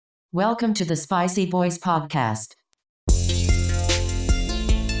Welcome to the Spicy Boys podcast.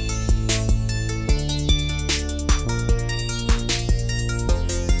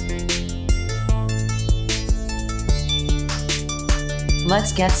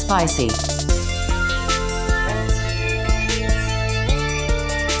 Let's get spicy.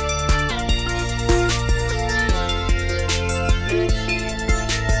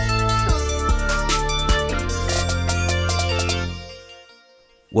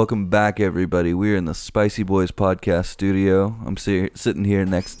 Welcome back, everybody. We're in the Spicy Boys podcast studio. I'm sitting here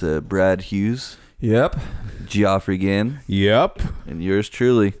next to Brad Hughes. Yep. Geoffrey Gann. Yep. And yours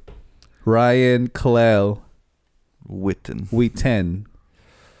truly, Ryan Kalel. Witten.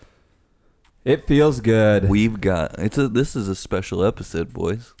 It feels good. We've got this is a special episode,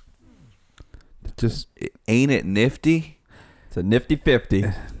 boys. Ain't it nifty? It's a nifty 50.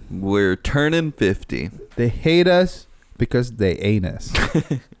 We're turning 50. They hate us because they ain't us.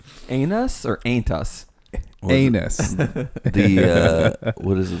 Ain't us or ain't us? Ain't us. The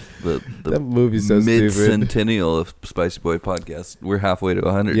what is it? The That movie's so stupid. mid-centennial of Spicy Boy podcast. We're halfway to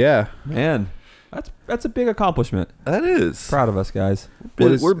 100. Yeah. Man, that's a big accomplishment. That is. Proud of us, guys.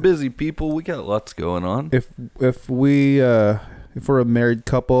 We're busy people. We got lots going on. If we're a married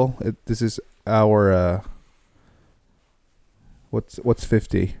couple, this is our what's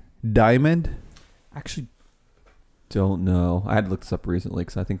 50? Diamond? Actually, don't know. I had to look this up recently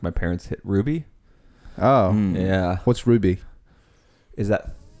because I think my parents hit Ruby. Oh. Yeah. What's Ruby? Is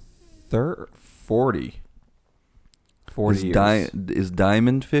that 40? 40 years. Is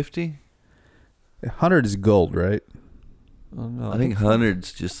Diamond 50? 100 is gold, right? Oh, no, I think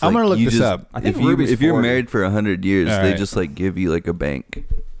 100's just. I'm like, gonna look you this just, up. I think if you're 40. married for 100 years, All they right. just like give you like a bank.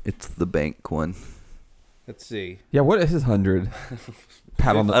 It's the bank one. Let's see. Yeah, what is 100?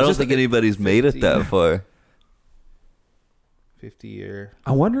 Pat on the. I don't just- think anybody's made it that far. 50 year.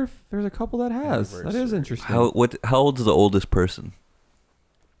 I wonder if there's a couple that has. That is Anniversary. interesting. How old's the oldest person?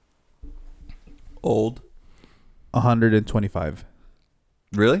 old? 125.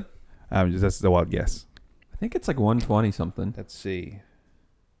 Really? That's the wild guess. I think it's like 120 something. Let's see.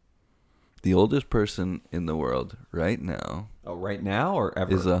 The oldest person in the world right now Oh, right now or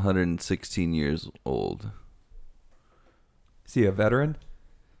ever? is 116 years old. Is he a veteran?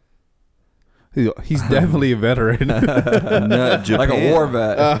 He's definitely a veteran. Not Japan. Like a war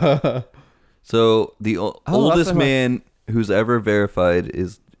vet. So the oldest that's man who's ever verified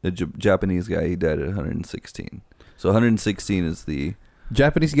is a Japanese guy. He died at 116. So 116 is the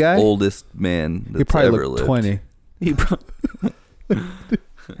Japanese guy? oldest man that's He probably ever looked lived. 20. He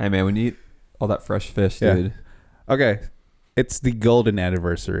Hey, man, when you eat all that fresh fish, Yeah. dude. Okay. It's the golden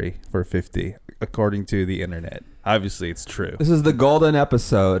anniversary for 50, according to the internet. Obviously, it's true. This is the golden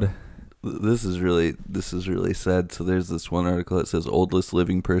episode. This is really sad. So there's this one article that says oldest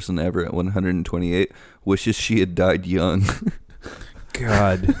living person ever at 128 wishes she had died young.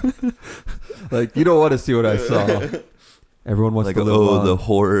 God. Like, you don't want to see what I saw. Everyone wants Like, to live oh, long. the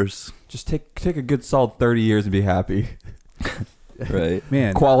horrors. Just take a good solid 30 years and be happy. Right.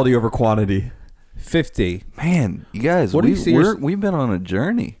 Man, Quality over quantity. 50. Man, you guys, What do you see your- we've been on a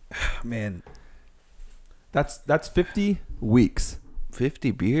journey. Man. That's 50 weeks.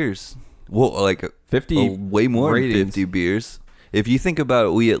 50 beers. Well, like 50 way more ratings. than 50 beers. If you think about it,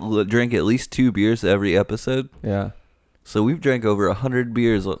 we drank at least 2 beers every episode. Yeah. So we've drank over 100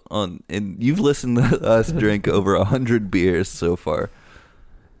 beers and you've listened to us drink over 100 beers so far.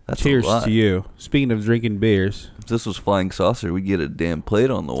 That's Cheers a lot. to you. Speaking of drinking beers, If this was Flying Saucer, we'd get a damn plate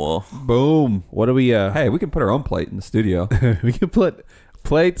on the wall. Boom. what do we Hey, we can put our own plate in the studio. we can put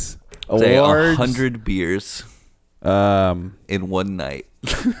plates, Say awards, 100 beers in one night.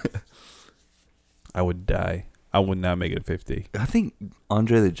 I would die. I would not make it 50. I think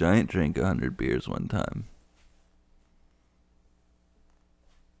Andre the Giant drank 100 beers one time.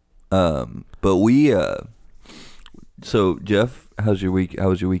 But we so Jeff, how's your week? How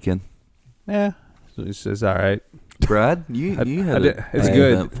was your weekend? Yeah. It's all right. Brad, you had It's an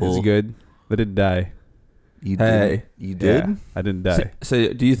good. eventful- It's good. I didn't die. You Hey. did. You did. Yeah, I didn't die.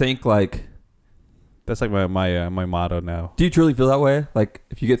 So do you think, like, That's like my motto now. do you truly feel that way? Like,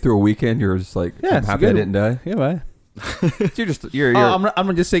 if you get through a weekend, you're just like, Yeah, I'm it's happy I good. didn't die. Yeah, man. You're I'm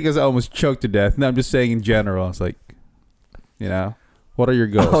not just saying because I almost choked to death. No, I'm just saying in general. It's like, what are your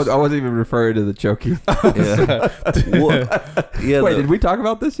goals? I wasn't even referring to the choking. Yeah. Well, yeah. Wait, did we talk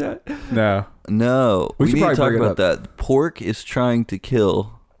about this yet? No, No, We we should need to probably talk bring it about that. Pork is trying to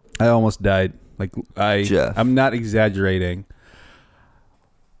kill I almost died. Like Jeff. I'm not exaggerating.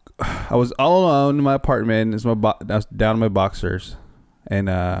 I was all alone in my apartment. I was down in my boxers, and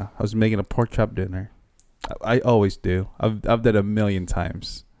I was making a pork chop dinner. I always do. I've done it a million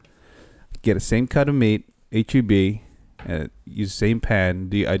times. get the same cut of meat, HEB, and use the same pan.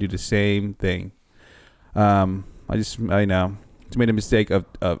 I do the same thing. I just made a mistake of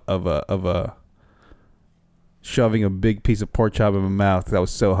shoving a big piece of pork chop in my mouth. I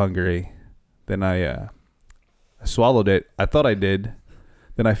was so hungry. Then I swallowed it. I thought I did.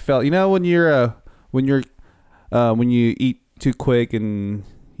 Then I felt, when you eat too quick and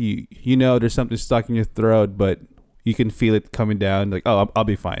you know there's something stuck in your throat, but you can feel it coming down. Like, oh, I'll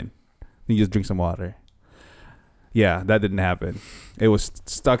be fine. Then you just drink some water. Yeah, that didn't happen. It was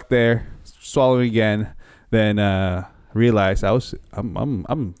stuck there, swallowing again. Then realized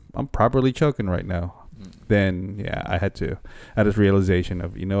I'm properly choking right now. Then yeah, I had this realization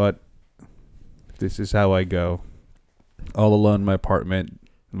of, you know what, this is how I go, all alone in my apartment,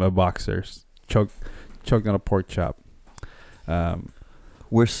 in my boxers, choked on a pork chop.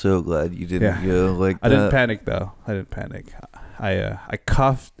 We're so glad you didn't go like that. I didn't panic though. I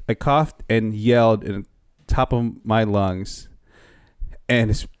coughed and yelled in the top of my lungs, and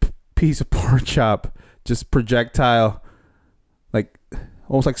this piece of pork chop just projectile, like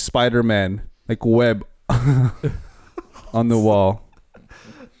almost like Spider-Man, like web on the wall.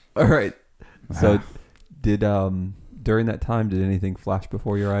 All right. So did during that time, did anything flash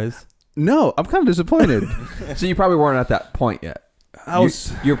before your eyes? No, I'm kind of disappointed. So you probably weren't at that point yet.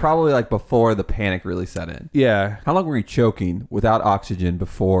 You're probably like before the panic really set in. Yeah. How long were you choking without oxygen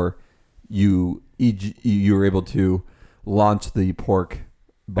before you were able to launch the pork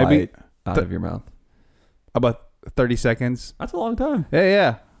bite out of your mouth? About 30 seconds. That's a long time.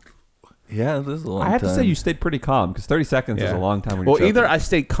 Yeah. Yeah, this is a long time. I have to say you stayed pretty calm because 30 seconds is a long time when you're choking. Either I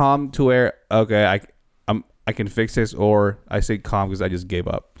stayed calm to where, okay, I can fix this, or I stayed calm because I just gave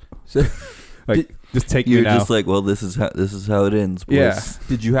up. So, just take me You're now. just like, well, this is how it ends, boys. Yeah.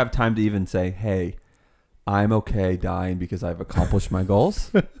 Did you have time to even say, hey, I'm okay dying because I've accomplished my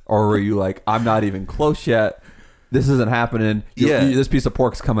goals? Or were you like, I'm not even close yet. This isn't happening. This piece of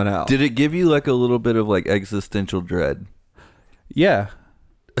pork's coming out. Did it give you like a little bit of like existential dread? Yeah.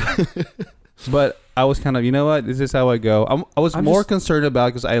 But I was kind of, you know what? This is how I go. I was more concerned about,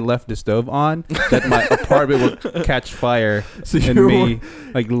 because I left the stove on, that my apartment would catch fire and me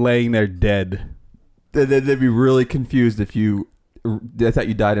like laying there dead. They'd be really confused if they thought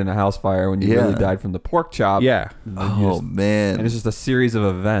you died in a house fire when you really died from the pork chop. Yeah. Oh, man. And it's just a series of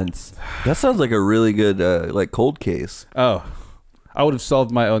events. That sounds like a really good like cold case. Oh, I would have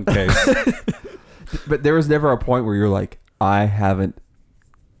solved my own case. But there was never a point where you're like, I haven't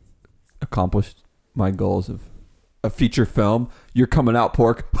accomplished my goals of a feature film. You're coming out,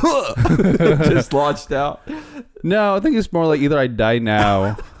 pork. Just launched out. No, I think it's more like either I die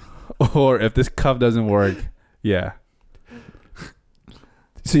now, or if this cuff doesn't work, yeah.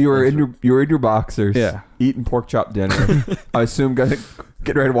 So you were in your boxers, eating pork chop dinner. I assume getting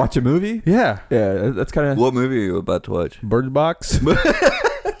ready to watch a movie. Yeah. That's kind of. What movie are you about to watch? Bird Box.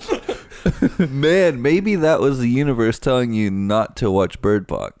 Man, maybe that was the universe telling you not to watch Bird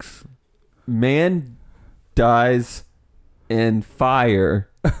Box. Man dies in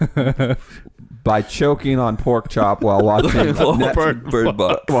fire by choking on pork chop while watching Bird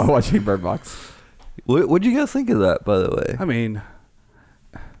Box. While watching Bird Box. What'd you guys think of that, by the way? I mean,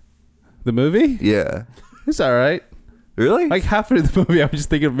 the movie? Yeah. It's all right. Really? Like half of the movie, I was just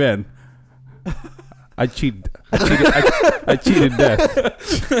thinking, man, I cheated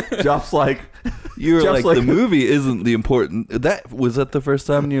death. Job's like, you were like, the movie isn't the important. Was that the first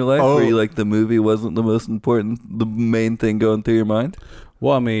time in your life where you like the movie wasn't the most important, the main thing going through your mind?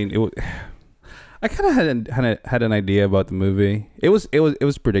 Well, I mean, I kind of had an idea about the movie. It was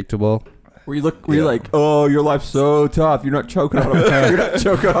predictable. Were you like, oh, your life's so tough. You're not choking on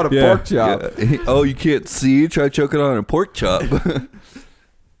a pork chop. Yeah. Oh, you can't see? Try choking on a pork chop.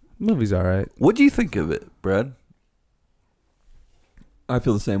 Movie's all right. What do you think of it, Brad? I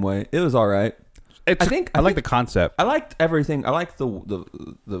feel the same way. It was all right. I like the concept. I liked everything. I liked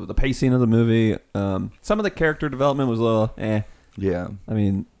the pacing of the movie. Some of the character development was a little Yeah. I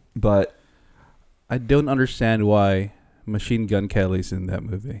mean, but I don't understand why Machine Gun Kelly's in that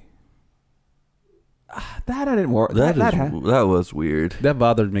movie. that I didn't work. That was weird. That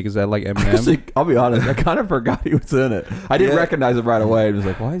bothered me because I like Eminem. Actually, I'll be honest. I kind of forgot he was in it. I didn't recognize him right away. I was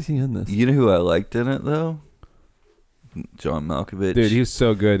like, why is he in this? You know who I liked in it though? John Malkovich. Dude, he was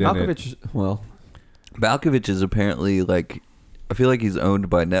so good in it. Malkovich is apparently like, I feel like he's owned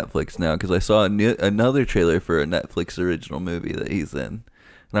by Netflix now because I saw another trailer for a Netflix original movie that he's in,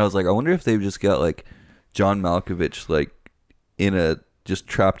 and I was like, I wonder if they've just got like John Malkovich like just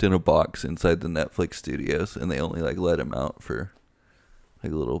trapped in a box inside the Netflix studios, and they only like let him out for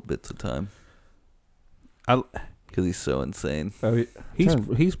like little bits of time. because he's so insane. Oh,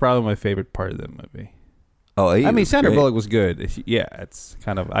 He's probably my favorite part of the movie. Oh, I mean, Sandra great. Bullock was good. Yeah, it's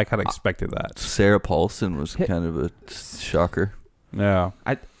I kind of expected that. Sarah Paulson was kind of a shocker. Yeah.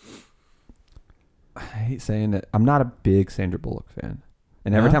 I hate saying it. I'm not a big Sandra Bullock fan.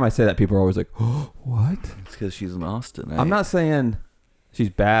 And every Yeah? time I say that, people are always like, oh, what? It's because she's an Austin. I'm not saying she's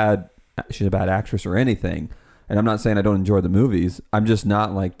bad. She's a bad actress or anything. And I'm not saying I don't enjoy the movies. I'm just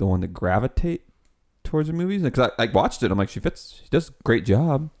not like the one to gravitate towards the movies. Because I watched it. I'm like, she does a great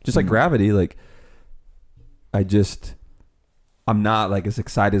job. Just like Gravity. Like, I'm not like as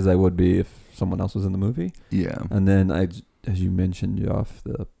excited as I would be if someone else was in the movie. Yeah. And then as you mentioned, Geoff,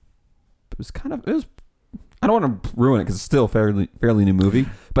 it was I don't want to ruin it because it's still a fairly new movie.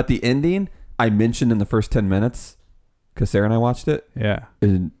 But the ending I mentioned in the first 10 minutes because Sarah and I watched it. Yeah.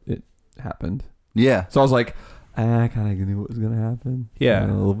 It happened. Yeah. So I was like, I kind of knew what was going to happen. Yeah. A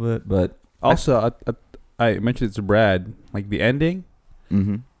little bit, but Also, I mentioned it to Brad, like the ending.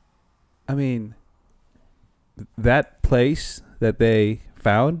 Mm-hmm. I mean, that place that they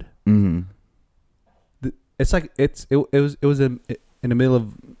found, Mm-hmm. it's like it was in the middle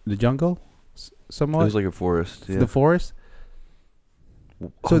of the jungle, somewhat. It was like a forest. Yeah. The forest.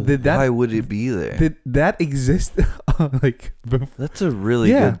 So did that? Why would it be there? Did that exist? Like, That's a really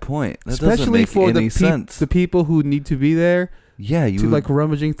Yeah. good point. That doesn't especially make for any sense. the people who need to be there Yeah, you to would- like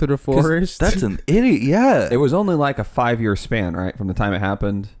rummaging through the forest. That's an idiot. Yeah. it was only like a 5-year span, right? From the time it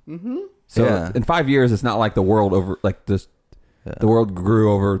happened. Mm-hmm. So Yeah. in 5 years, it's not like the world over, like this, Yeah. the world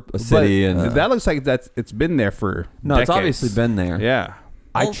grew over a city. And that looks like it's been there for no, decades. it's obviously been there. Yeah.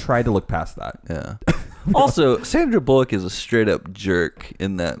 I tried to look past that. Yeah. Also, Sandra Bullock is a straight up jerk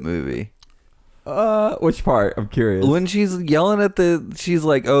in that movie. Which part? I'm curious. When she's yelling she's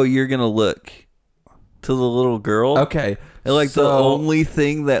like, "Oh, you're gonna look," to the little girl. Okay. And like the so- only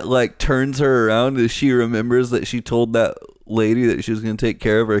thing that like turns her around is she remembers that she told that lady that she was gonna take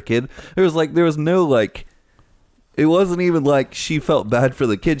care of her kid. There was no like. It wasn't even like she felt bad for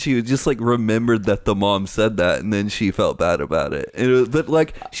the kid. She was just like remembered that the mom said that, and then she felt bad about it. But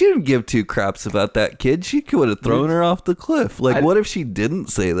like she didn't give two craps about that kid. She could have thrown her off the cliff. Like, what if she didn't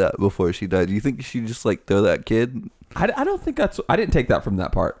say that before she died? Do you think she'd just like throw that kid? I don't think I didn't take that from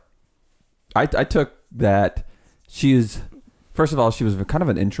that part. I took that first of all, she was kind of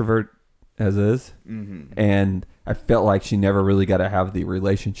an introvert as is. Mm-hmm. And I felt like she never really got to have the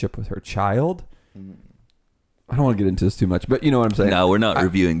relationship with her child. I don't want to get into this too much, but you know what I'm saying. No, we're not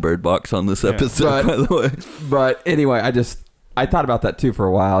reviewing Bird Box on this episode, But- by the way. But anyway, I thought about that too for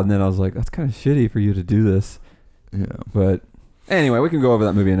a while, and then I was like, that's kind of shitty for you to do this. Yeah. But anyway, we can go over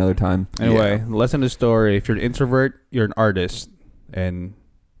that movie another time. Anyway, lesson of the story: if you're an introvert, you're an artist, and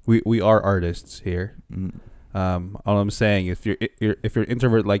we are artists here. Mm. All I'm saying, if you're an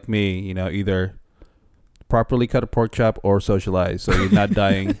introvert like me, either properly cut a pork chop or socialize, so you're not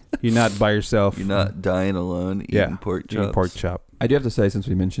dying. You're not by yourself. You're not dying alone eating pork chops. Eating pork chop. I do have to say, since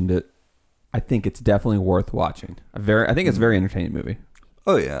we mentioned it, I think it's definitely worth watching. I think it's a very entertaining movie.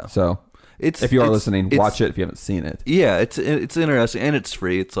 Oh yeah. So If you are listening, watch it if you haven't seen it. Yeah, it's interesting and it's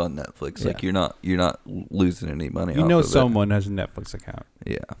free. It's on Netflix. Like Yeah. you're not losing any money. You off know of someone has a Netflix account.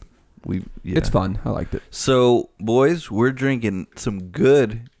 It. Yeah, It's fun. I liked it. So boys, we're drinking some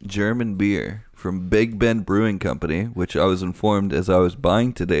good German beer from Big Ben Brewing Company, which I was informed as I was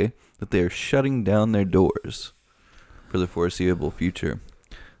buying today that they are shutting down their doors for the foreseeable future.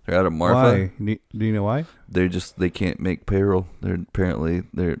 They're out of Marfa. Why? Do you know why? They can't make payroll. Apparently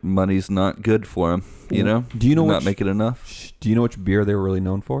their money's not good for them. You know? Do you know not which- making enough? Do you know which beer they were really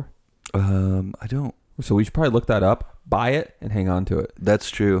known for? I don't. So we should probably look that up, buy it, and hang on to it.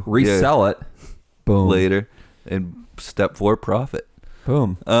 That's true. Resell it. Boom. Later, and step 4 profit.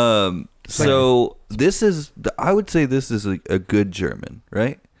 Boom. So this is, I would say this is a good German,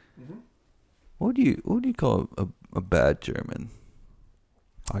 right? Mm-hmm. What do you call a bad German?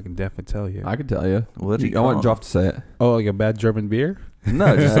 I can definitely tell you. I could tell you. What do you I want call Geoff to say it. Oh, like a bad German beer?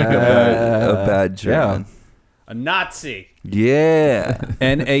 No, just like a bad German. A Nazi. Yeah.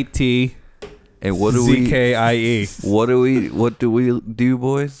 NATZKIE. And what do we do,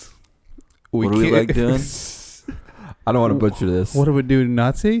 boys? What do we like doing? I don't want to butcher this. What do we do to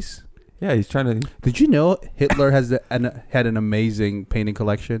Nazis? Yeah, he's trying to. Did you know Hitler had an amazing painting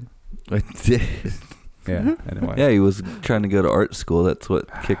collection? I did. Yeah. Anyway. Yeah, he was trying to go to art school. That's what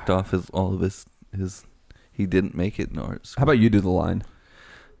kicked off all of his. He didn't make it in art school. How about you do the line?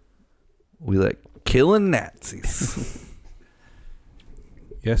 We like killing Nazis.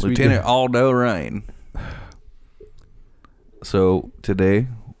 Yes, Lieutenant we Aldo Rain. So today,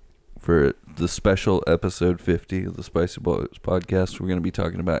 for the special episode 50 of the Spicy Boys podcast, we're going to be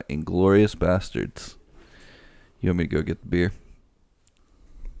talking about Inglourious Bastards. You want me to go get the beer?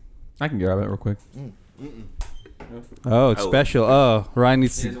 I can grab it real quick. Oh, it's special. Oh, Ryan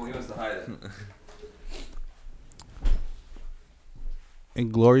needs to. He wants to hide it.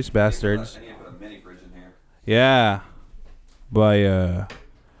 Inglorious Bastards. I need to put a mini fridge in here. Yeah. By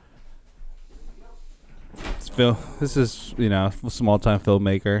it's Phil. This is, a small time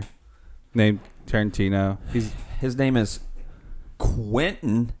filmmaker named Tarantino. His name is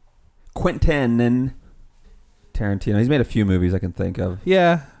Quentin Tarantino. He's made a few movies I can think of.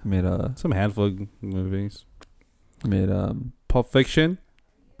 Yeah, He made some handful of movies. Pulp Fiction.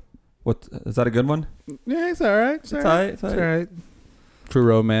 What is that a good one? Yeah, it's all right. It's all right. It's all right. True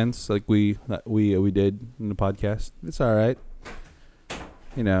Romance, like we did in the podcast. It's all right.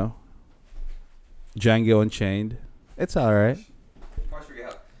 Django Unchained. It's all right.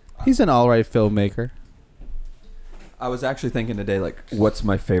 He's an all right filmmaker. I was actually thinking today, like, what's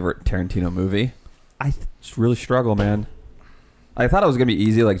my favorite Tarantino movie? I just really struggle, man. I thought it was gonna be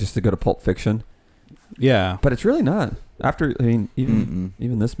easy, like just to go to Pulp Fiction, Yeah. but it's really not. Even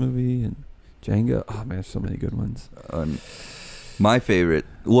this movie and Django. Oh man, there's so many good ones. My favorite.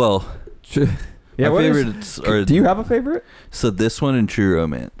 Well, Yeah, my what is- favorites are. Do you have a favorite? So this one and True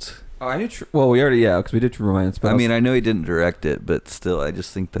Romance. Oh, I knew. Well, we already because we did True Romance. But I know he didn't direct it, but still, I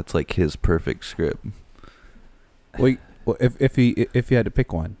just think that's like his perfect script. Wait, well, if you had to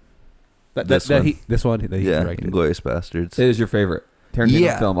pick one, This one. this one that he Yeah, directed. Inglourious Bastards. it is your favorite Tarantino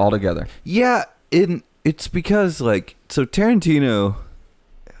Yeah. film altogether. Yeah, it's because so Tarantino,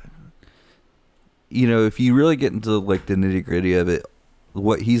 if you really get into like the nitty gritty of it,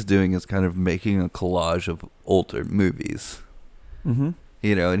 what he's doing is kind of making a collage of older movies. Mm-hmm.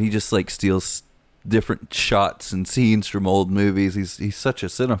 And he just like steals different shots and scenes from old movies. He's such a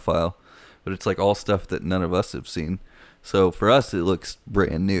cinephile, but it's like all stuff that none of us have seen. So for us, it looks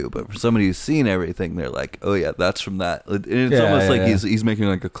brand new, but for somebody who's seen everything, they're like, "Oh yeah, that's from that." And it's Yeah, almost yeah, like yeah. he's making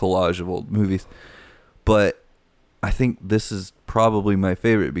like a collage of old movies. But I think this is probably my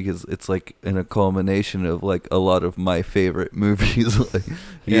favorite because it's like in a culmination of like a lot of my favorite movies.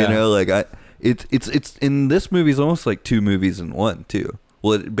 Like, it's in this movie is almost like two movies in one too.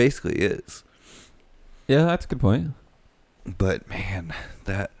 Well, it basically is. Yeah, that's a good point. But man,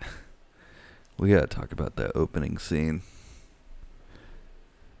 we gotta talk about that opening scene.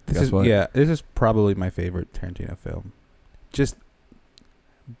 This Guess is, what? yeah, this is probably my favorite Tarantino film. Just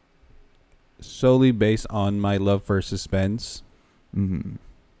solely based on my love for suspense. Mm-hmm.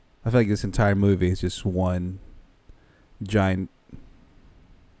 I feel like this entire movie is just one giant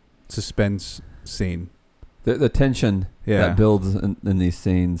suspense scene. The tension Yeah. that builds in these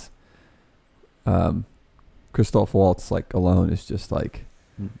scenes. Christoph Waltz like alone is just like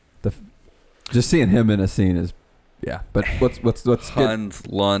just seeing him in a scene is But what's good? Hans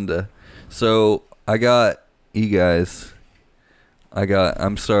Landa. So I got you guys.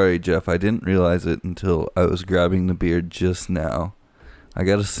 I'm sorry, Jeff. I didn't realize it until I was grabbing the beer just now. I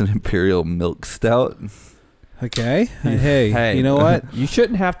got us an Imperial Milk Stout. Okay. Hey, you know what? You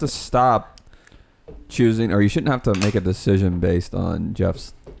shouldn't have to stop choosing, or you shouldn't have to make a decision based on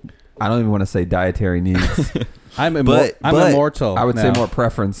Jeff's. I don't even want to say dietary needs. I'm But- immortal. I would say now. more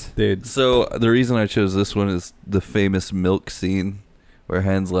preference. Dude. So the reason I chose this one is the famous milk scene where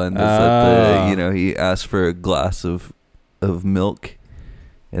Hans Landa is at the, he asks for a glass of milk,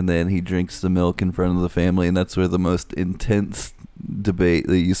 and then he drinks the milk in front of the family, and that's where the most intense debate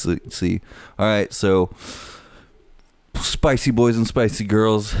that you see. All right, so spicy boys and spicy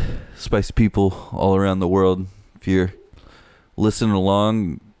girls, spicy people all around the world. If you're listening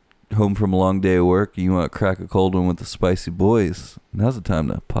along, home from a long day of work, you want to crack a cold one with the spicy boys, now's the time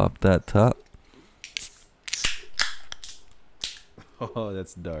to pop that top. Oh,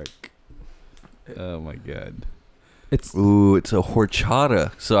 that's dark. Oh my god. It's Ooh, it's a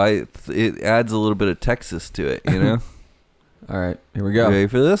horchata, so it adds a little bit of Texas to it, you know. all right. Here we You go. ready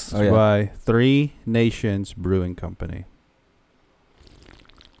for this? Oh, yeah. By Three Nations Brewing Company.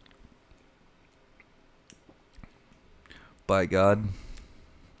 By God,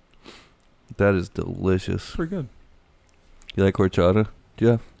 that is delicious. Pretty good. You like horchata,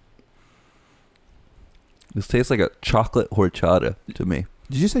 Jeff? This tastes like a chocolate horchata to me.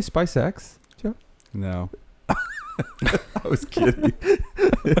 Did you say Spice X, Joe? No. I was kidding.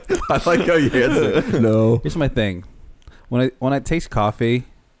 I like how you answered. No. Here's my thing. When I taste coffee,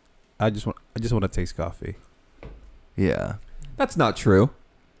 I just want to taste coffee. Yeah. That's not true.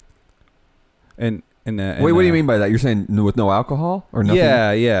 And Wait, what do you mean by that? You're saying with no alcohol or nothing?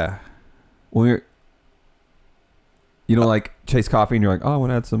 Yeah. When you don't like chase coffee and you're like, oh, I want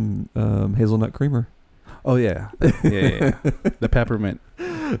to add some hazelnut creamer. Oh yeah. Yeah. The peppermint.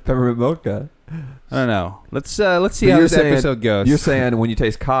 Peppermint mocha. I don't know. Let's see how But this episode goes. You're saying when you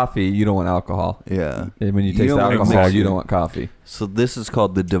taste coffee, you don't want alcohol. Yeah. And when you You taste don't want alcohol, mixture. you don't want coffee. So this is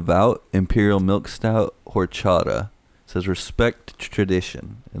called the Devout Imperial Milk Stout Horchata. It says respect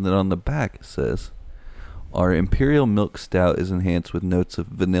tradition. And then on the back it says, our Imperial Milk Stout is enhanced with notes of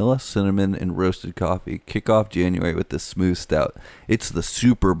vanilla, cinnamon, and roasted coffee. Kick off January with this smooth stout. It's the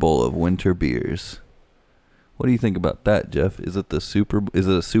Super Bowl of winter beers. What do you think about that, Jeff? Is it a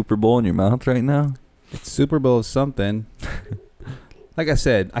Super Bowl in your mouth right now? It's Super Bowl something. Like I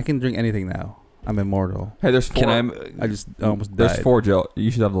said, I can drink anything now. I'm immortal. Hey, there's 4. I just almost There's died. 4, Joe.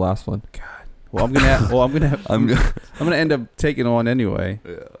 You should have the last one. Well, I'm gonna I'm I'm gonna end up taking one anyway.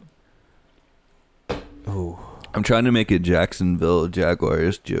 Yeah. Oh, I'm trying to make a Jacksonville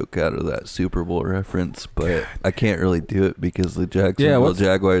Jaguars joke out of that Super Bowl reference, but I can't really do it because the Jacksonville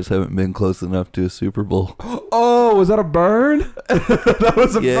Jaguars haven't been close enough to a Super Bowl. Oh, was that a burn? That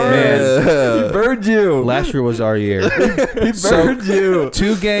was a burn. He burned you. last year was our year. He burned you.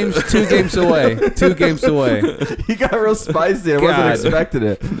 2 games away. 2 games away. He got real spicy. I God. wasn't expecting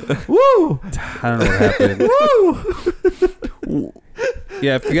it. Woo! I don't know what happened. Woo!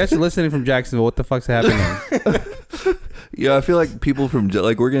 Yeah, if you guys are listening from Jacksonville, what the fuck's happening? Yeah, I feel like people from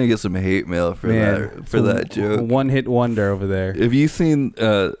we're gonna get some hate mail for that joke. One hit wonder over there. Have you seen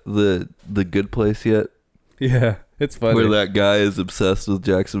the Good Place yet? Yeah, it's funny. Where that guy is obsessed with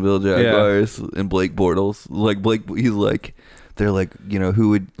Jacksonville Jaguars and Blake Bortles. Like Blake, he's like, they're like, you know, who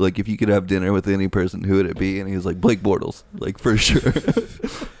would, like, if you could have dinner with any person, who would it be? And he's like, Blake Bortles, like, for sure.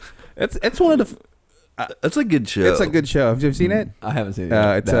 It's one of the. That's a good show. It's a good show. Have you seen it? I haven't seen it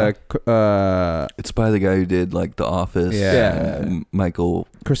yet. It's by the guy who did like The Office. Yeah. Michael.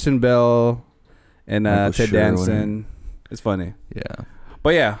 Kristen Bell and Michael Ted Schur, Danson. It's funny. Yeah.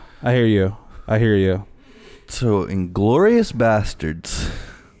 But yeah, I hear you. So, Inglourious Bastards,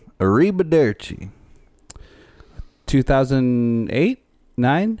 Arrivederci. 2008,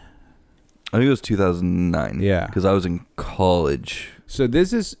 9. I think it was 2009. Yeah. Because I was in college. So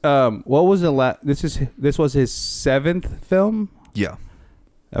this is what was the this was his 7th film. Yeah.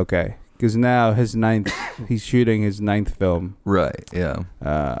 Okay, because now his 9th, he's shooting his 9th film. Right. Yeah.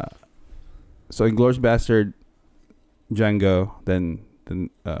 So Inglourious Bastard, Django, then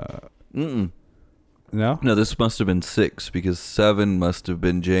no, this must have been 6 because 7 must have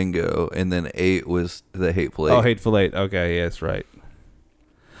been Django, and then 8 was The Hateful Eight. Oh, Hateful Eight. Okay, yes, right.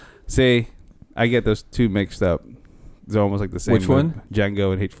 See, I get those 2 mixed up. It's almost like the same. Which one?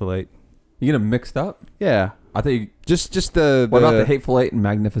 Django and Hateful Eight. You get them mixed up? Yeah. I think Just the. What about the Hateful Eight and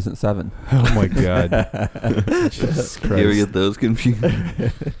Magnificent Seven? Oh my God. Jesus Christ. You ever get those confused?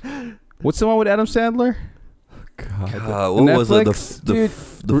 What's the one with Adam Sandler? God. What was it? Dude,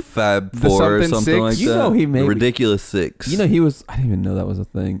 The Fab the Four or something something six? like You that? know he made- The Ridiculous Six. You know, he was... I didn't even know that was a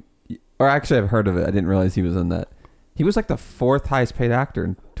thing. Or actually, I've heard of it. I didn't realize he was in that. He was like the 4th highest paid actor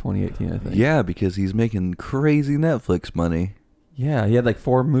in 2018, I think. Yeah, because he's making crazy Netflix money. Yeah, he had like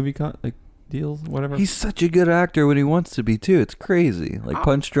 4 movie deals, whatever. He's such a good actor when he wants to be too. It's crazy. Like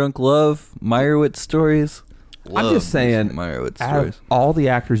Punch Drunk Love, Meyerowitz Stories. I'm just saying, Meyerowitz out Stories. of all the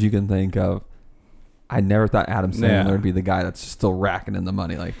actors you can think of, I never thought Adam Sandler Yeah. would be the guy that's still racking in the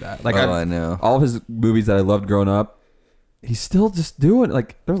money like that. Like I know. all of his movies that I loved growing up, he's still just doing it.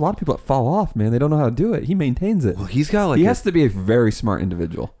 Like there's a lot of people that fall off, man. They don't know how to do it. He maintains it. Well, he's got like he has to be a very smart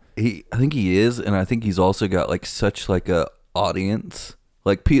individual. I think he is, and I think he's also got like such like a audience.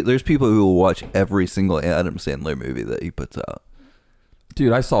 Like there's people who will watch every single Adam Sandler movie that he puts out.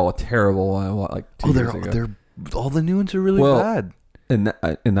 Dude, I saw a terrible one like 2 years ago. they're all the new ones are really Well, bad. And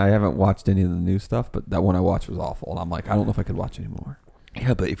I haven't watched any of the new stuff, but that one I watched was awful. And I'm like, I don't know if I could watch anymore.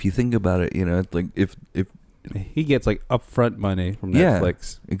 Yeah, but if you think about it, you know, like if He gets like upfront money from Yeah.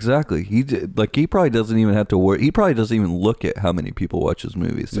 Netflix. exactly, he probably doesn't even have to worry. He probably doesn't even look at how many people watch his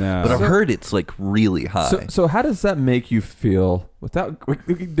movies. No. But I've heard it's like really high. So how does that make you feel? Without we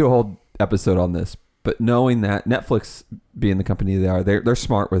could do a whole episode on this, but knowing that Netflix, being the company they are, they're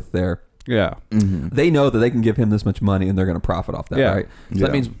smart with their. Yeah. Mhm. They know that they can give him this much money and they're going to profit off that, Yeah. right? So Yeah.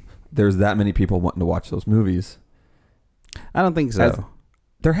 that means there's that many people wanting to watch those movies. I don't think so. As-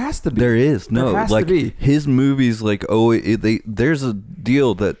 There has to be. There is no There has to like be. his movies like there's a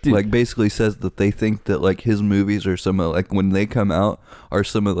deal that Dude. like basically says that they think that like his movies are some of like when they come out are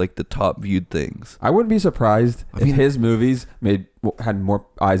some of like the top viewed things I wouldn't be surprised I if mean- his movies had more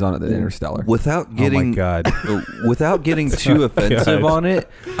eyes on it than Interstellar. without getting oh my God. without getting too offensive God. on it.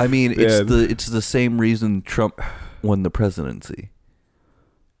 I mean Yeah. it's the same reason Trump won the presidency.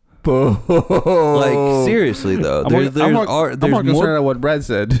 Oh. Like seriously though, I'm more there's concerned more. about what Brad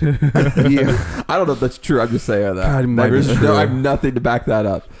said. Yeah. I don't know if that's true. I'm just saying that. God, it might be I true. have nothing to back that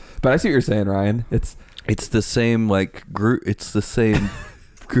up. But I see what you're saying, Ryan. It's the same like group. It's the same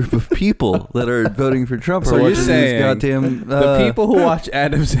group of people that are voting for Trump. So are you're watching these saying goddamn the people who watch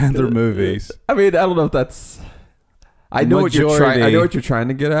Adam Sandler movies. I mean, I don't know if that's. I know what you're trying. I know what you're trying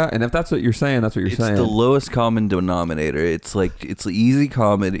to get at, and if that's what you're saying, that's what you're It's saying. the lowest common denominator. It's like it's easy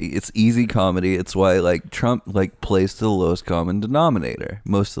comedy. It's easy comedy. It's why like Trump like plays to the lowest common denominator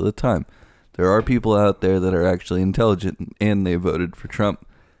most of the time. There are people out there that are actually intelligent and they voted for Trump.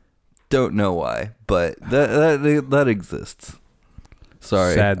 Don't know why, but that exists.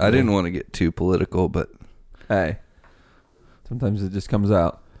 Sorry, Sadly. I didn't want to get too political, but Hey, sometimes it just comes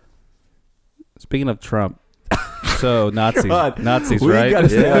out. Speaking of Trump, so Nazis, God. Nazis, We right? gotta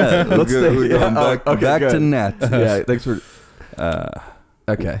stay- yeah, let's stay- we're going back, okay, back to good. Nazis. Yeah, thanks for.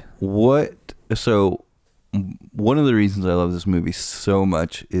 Okay. What? So, one of the reasons I love this movie so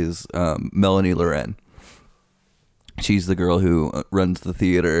much is Melanie Loren. She's the girl who runs the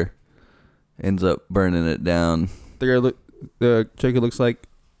theater, ends up burning it down. The chick who looks like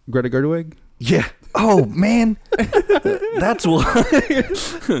Greta Gerwig. Yeah. Oh man, that's why.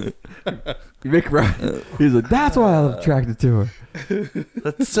 Mick Ryan. He's like, that's why I'm attracted to her.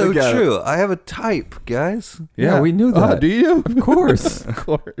 That's so Look at true. I have a type, guys. Yeah, we knew Oh, that. do you? Of course. Of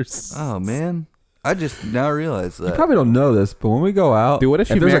course. Oh man, I just now realized You that. probably don't know this, but when we go out, Dude, what if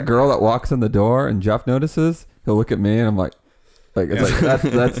she there's a mar- girl that walks in the door and Jeff notices, he'll look at me and I'm like it's like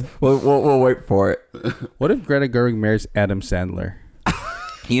that's we'll wait for it. What if Greta Gerwig marries Adam Sandler?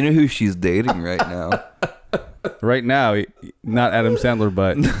 You know who she's dating right now? Right now, not Adam Sandler,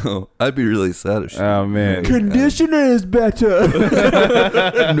 but No, I'd be really sad if she. oh man, Conditioner is better.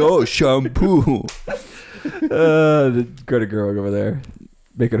 No shampoo. The Greta Gerwig over there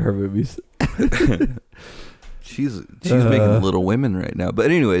making her movies. She's making Little Women right now. But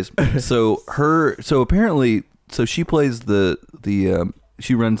anyways, so apparently she plays the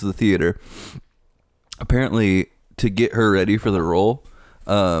she runs the theater. Apparently, to get her ready for the role,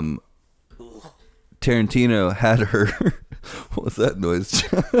 Tarantino had her. What was that noise?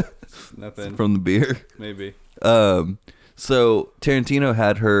 nothing. From the beer. Maybe. So Tarantino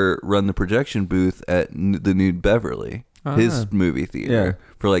had her run the projection booth at the Nude Beverly, his movie theater. Yeah.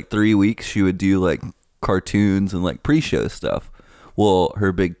 For like 3 weeks, she would do like cartoons and like pre-show stuff. Well,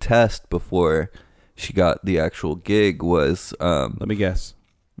 her big test before she got the actual gig was Let me guess.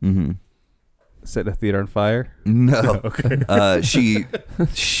 mhm. Set the theater on fire. No. Okay.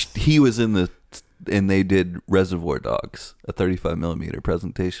 He was in the, and they did Reservoir Dogs, a 35 millimeter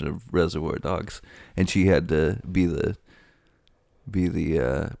presentation of Reservoir Dogs, and she had to be the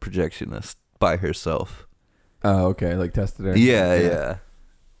projectionist by herself. Oh, okay, like tested her. Yeah.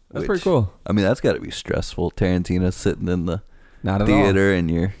 That's pretty cool. I mean, that's got to be stressful. Tarantino sitting in the Not at all. theater, and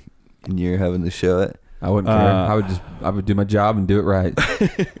you're having to show it. I wouldn't care. I would do my job and do it right.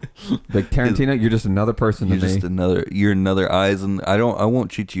 Like Tarantino, you're just another person You're to me. just another eyes, and I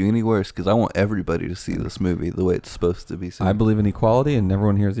won't treat you any worse because I want everybody to see this movie the way it's supposed to be seen. I believe in equality, and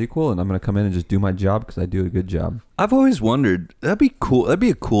everyone here is equal, and I'm going to come in and just do my job because I do a good job. I've always wondered, that'd be cool. That'd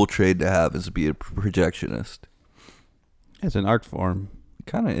be a cool trade to have, is to be a projectionist. It's an art form.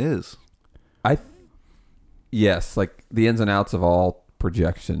 Kind of is. Yes, like the ins and outs of all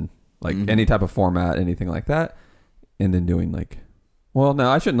projection, like Mhm. any type of format, anything like that, and then doing well, no,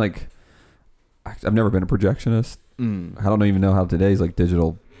 I shouldn't I've never been a projectionist. I don't even know how today's like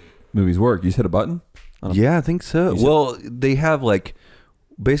digital movies work. You just hit a button. Yeah, I think so. You said- Well, they have like,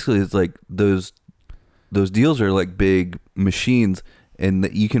 basically it's like those deals are like big machines, and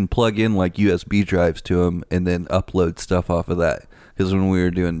that you can plug in like USB drives to them and then upload stuff off of that. Because when we were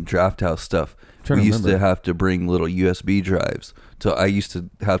doing Draft House stuff, Trying we to used to remember. have to bring little USB drives. So I used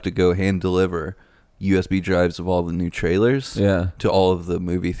to have to go hand deliver USB drives of all the new trailers Yeah, to all of the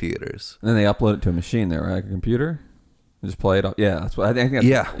movie theaters. and then they upload it to a machine there, right? Like a computer. And just play it up. Yeah, that's what I think.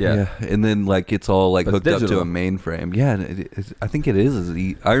 Yeah. And then like it's all like But hooked it's up to a digital. mainframe. Yeah, and I think it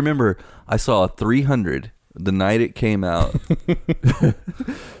is. I remember I saw a 300 the night it came out,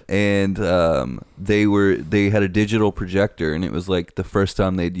 and they had a digital projector, and it was like the first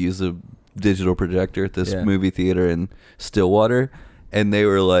time they'd use a digital projector at this Yeah. movie theater in Stillwater, and they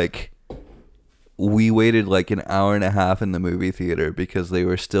were like, we waited like an hour and a half in the movie theater because they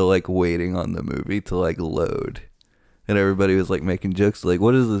were still like waiting on the movie to like load. And everybody was like making jokes like,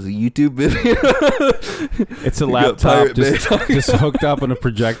 what is this, a YouTube video? It's a You got laptop Pirate just, Bay. just hooked up on a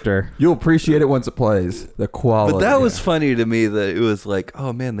projector. You'll appreciate it once it plays. The quality. But that was funny to me that it was like,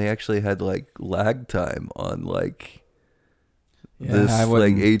 oh man, they actually had like lag time on like this I like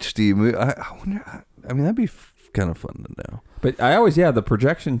wouldn't- HD movie. I wonder, I mean, that'd be kind of fun to know. But I always, the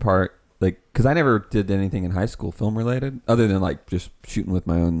projection part like, because I never did anything in high school film related other than like just shooting with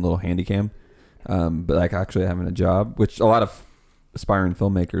my own little handy cam. But like actually having a job, which a lot of aspiring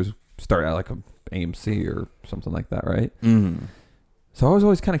filmmakers start out like a AMC or something like that, right? Mm. So I was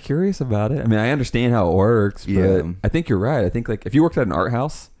always kind of curious about it. I mean, I understand how it works, but Yeah. I think you're right. I think like if you worked at an art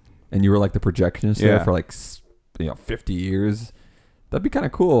house and you were like the projectionist there Yeah. for like 50 years, that'd be kind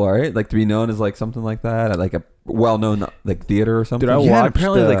of cool, right? Like to be known as like something like that at like a well-known like theater or something. I Yeah, and watched,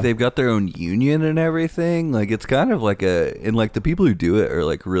 apparently like they've got their own union and everything. Like it's kind of like and like the people who do it are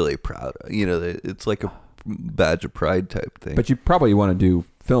like really proud. You know, it's like a badge of pride type thing. But you probably want to do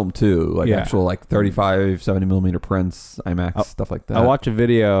film too, like Yeah. actual like 35, 70 millimeter prints, IMAX, stuff like that. I watched a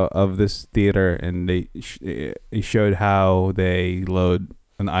video of this theater, and they showed how they load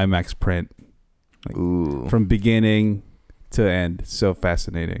an IMAX print Ooh. from beginning to end. So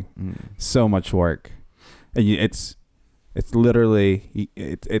fascinating. Mm. So much work, and it's literally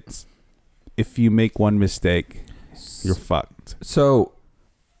it's if you make one mistake, you're fucked. So,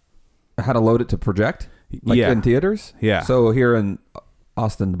 how to load it to project? Like yeah, in theaters? yeah. So here in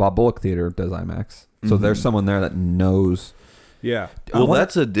Austin, the Bob Bullock Theater does IMAX. So Mhm. there's someone there that knows. yeah. Well, I wonder-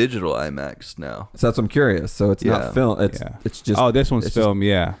 that's a digital IMAX now. So that's I'm curious. So it's Yeah. not film. Yeah. It's just. Oh, this one's it's just- film.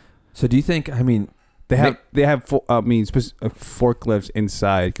 Yeah, So do you think? I mean, they have forklifts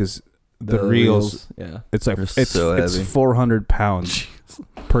inside because the reels. Yeah. It's like They're it's so it's heavy. 400 pounds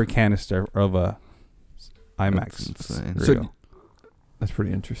per canister of a That's IMAX insane. So- reel. That's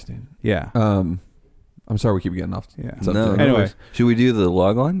pretty interesting. Yeah, I'm sorry we keep getting off. yeah. So- No, so- Anyway. should we do the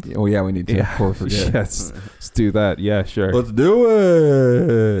log lines? Oh yeah, we need to. Yeah. Before we forget. Yes, let's do that. Yeah, sure. Let's do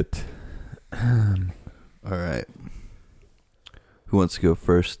it. All right. Who wants to go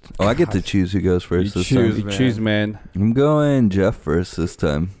first? Oh, I get to choose who goes first You this choose. time. You choose, man. I'm going Jeff first this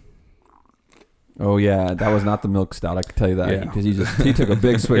time. Oh yeah, that was not the milk stout. I can tell you that Yeah. because he took a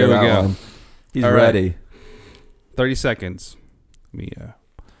big swig Here of we that go. one. He's All right. ready. 30 seconds. Let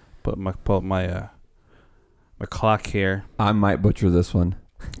me pull up my clock here. I might butcher this one.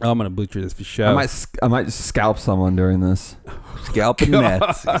 Oh, I'm gonna butcher this for sure. I might just scalp someone during this. Scalping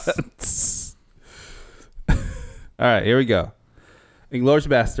Nazis. All right, here we go. Inglourious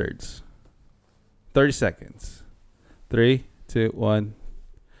Bastards. 30 seconds. 3, 2, 1.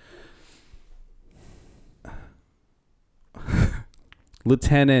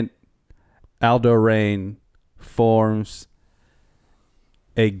 Lieutenant Aldo Rain forms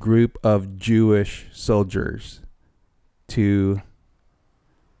a group of Jewish soldiers to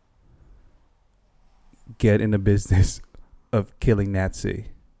get in the business of killing Nazi.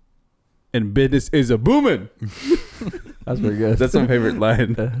 And business is a booming. That's pretty good. That's my favorite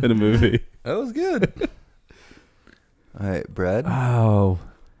line in the movie. That was good. All right, Brad. Oh,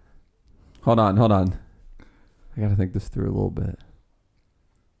 hold on. I gotta think this through a little bit.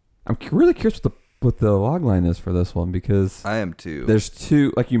 I'm really curious what the log line is for this one because I am too. there's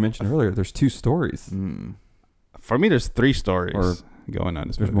two, like you mentioned earlier. There's two stories. Mm. For me, there's 3 stories Or going on. In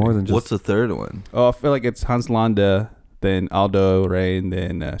this There's movie. more than just. What's the third one? Oh, I feel like it's Hans Landa, then Aldo Rain,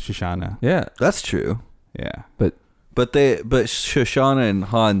 then Shoshana. Yeah, That's true. Yeah. But Shoshana and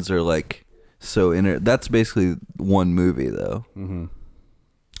Hans are like so that's basically one movie though. Mm-hmm.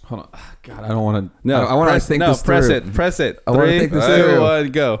 hold on. God, I don't want to. No, I want to press, think no, this press through. it. Press it. I wanna 3, think this 2, through.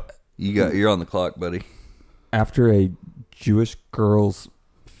 1, go. You're on the clock, buddy. After a Jewish girl's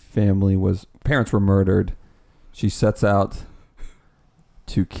parents were murdered, she sets out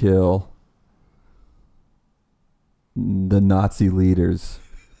to kill the Nazi leaders,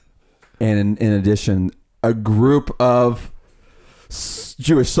 and in addition, a group of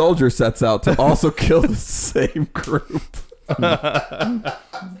Jewish soldiers sets out to also kill the same group. God,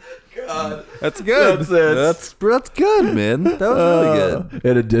 That's good. That's That's good, man. That was really good.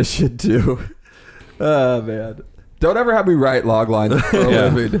 In addition to, oh man, don't ever have me write log lines for a Yeah.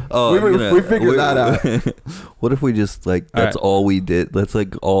 living. Oh, we figured that out. What if we just like that's right. all we did? That's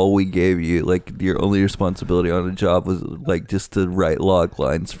like all we gave you. Like your only responsibility on a job was like just to write log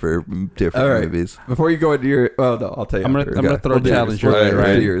lines for different All right. movies. Before you go into your, well, no, I'll tell you. I'm after. gonna throw a do challenge yours. your way, We'll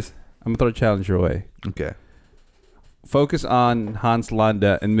do right? yours. I'm going to throw a challenge your way. Okay. Focus on Hans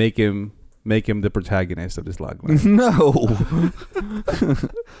Landa and make him the protagonist of this log line. No.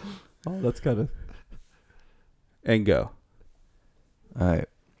 Oh, that's kind of. And go. All right.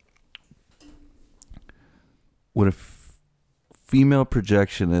 What if female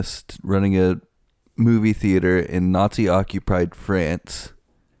projectionist running a movie theater in Nazi-occupied France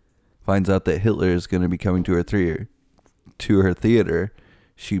finds out that Hitler is going to be coming to her theater?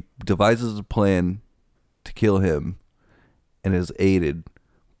 She devises a plan to kill him and is aided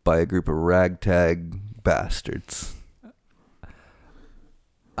by a group of ragtag bastards.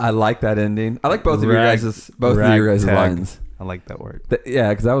 I like that ending. I like both of your guys' ragtag. lines. I like that word. Yeah,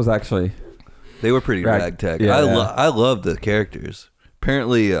 because that was actually They were pretty ragtag. Yeah. I love the characters.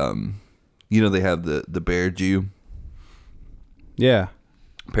 Apparently, they have the bear Jew. Yeah.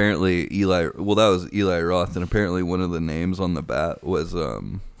 Apparently, that was Eli Roth, and apparently one of the names on the bat was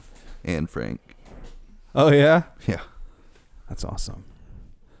Anne Frank. Oh yeah. Yeah. That's awesome.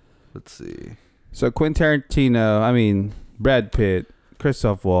 Let's see. So Quentin Tarantino. Brad Pitt,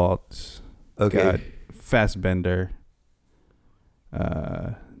 Christoph Waltz. Okay. God, Fassbender.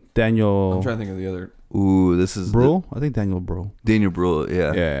 Daniel. I'm trying to think of the other. Ooh, this is Brühl. I think Daniel Brühl. Daniel Brühl.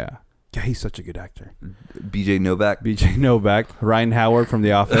 Yeah. Yeah, he's such a good actor. B.J. Novak. B.J. Novak, Ryan Howard from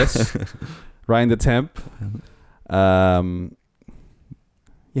The Office, Ryan the Temp.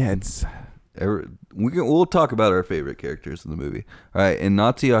 It's We'll talk about our favorite characters in the movie. All right. In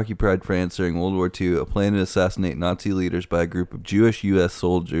Nazi-occupied France during World War II, a plan to assassinate Nazi leaders by a group of Jewish U.S.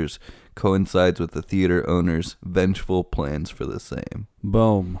 soldiers coincides with the theater owner's vengeful plans for the same.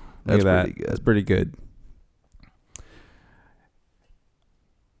 boom. That's Look at pretty good. That's pretty good.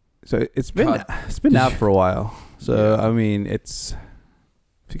 So it's been out for a while. So Yeah. I mean, if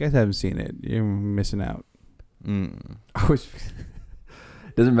you guys haven't seen it, you're missing out. I always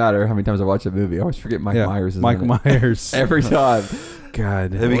doesn't matter how many times I watch a movie. I always forget Mike Myers. Is Mike in it. Myers. Every time.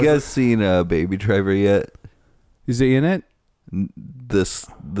 God, Have you guys seen Baby Driver yet? is he in it?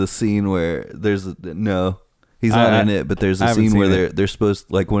 The scene where he's not in it, but there's I a haven't scene where seen they're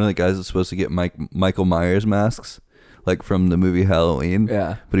supposed, like, one of the guys is supposed to get Michael Myers masks, like from the movie Halloween.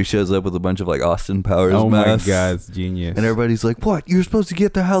 Yeah. But he shows up with a bunch of like Austin Powers Oh masks. my God, it's genius. And everybody's like, "What? You're supposed to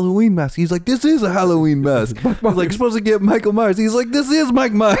get the Halloween mask?" He's like, "This is a Halloween mask." He's like, "You're supposed to get Michael Myers." He's like, "This is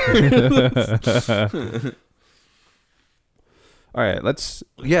Mike Myers." All right, let's.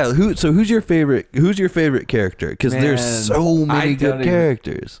 Yeah. Who's your favorite character? Because there's Man, so I many don't good even-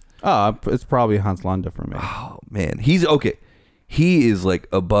 characters. Oh, it's probably Hans Landa for me. Oh man, he's okay. He is like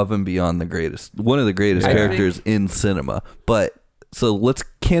above and beyond the greatest, one of the greatest I characters in cinema. But so let's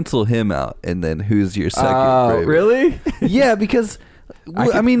cancel him out, and then who's your second favorite? Really? Yeah, because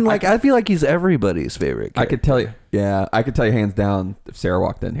I feel like he's everybody's favorite character. I could tell you. Yeah, I could tell you hands down. If Sarah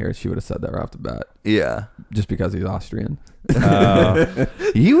walked in here, she would have said that right off the bat. Yeah, Just because he's Austrian.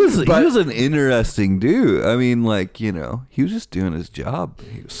 he was an interesting dude. I mean, like, he was just doing his job.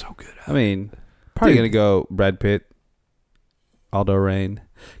 He was so good at it. I mean, probably Dude. gonna go Brad Pitt, Aldo Rain,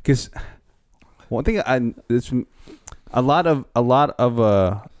 because one thing there's a lot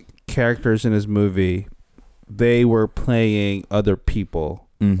of characters in this movie. They were playing other people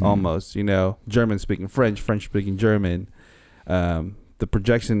almost. German speaking French speaking German. The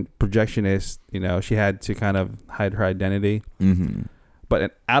projectionist, she had to kind of hide her identity. Mm-hmm.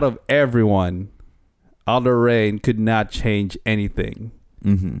 But out of everyone, Aldo Rain could not change anything.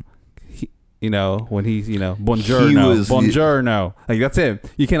 Mm-hmm. When he's, buongiorno, like that's him.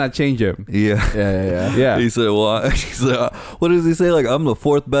 You cannot change him. Yeah. Yeah. He said, "Well," what does he say? Like, "I'm the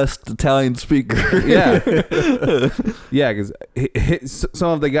fourth best Italian speaker." Yeah, yeah. Because some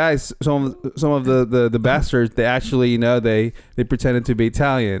of the guys, some of the bastards, they actually, they pretended to be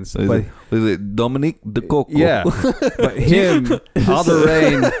Italians. But Is it Dominique de Coco? yeah, but him, Aldo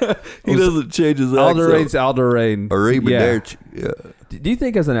Rain, He doesn't change his accent. Aldo Rain's Aldo Rain. Arrivederci. Yeah. Do you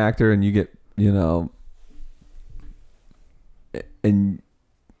think as an actor and you get, and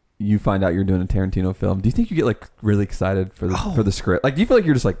you find out you're doing a Tarantino film, do you think you get like really excited for the script? Like, do you feel like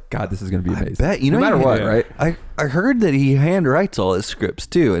you're just like, God, this is going to be amazing? I bet. No matter what, yeah. right? I heard that he handwrites all his scripts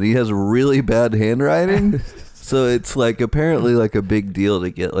too, and he has really bad handwriting. So it's like apparently like a big deal to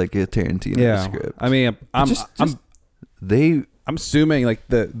get like a Tarantino script. I mean, I'm assuming like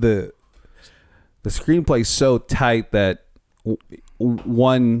the screenplay is so tight that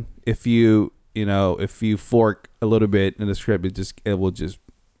one, if you fork a little bit in the script, it will just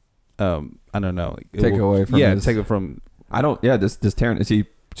I don't know, Take away from his- take it from. I don't. Yeah. Does Tarantino, is he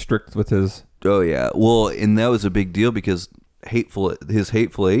strict with his? Oh yeah. Well, and that was a big deal because his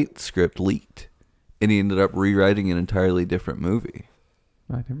Hateful Eight script leaked, and he ended up rewriting an entirely different movie.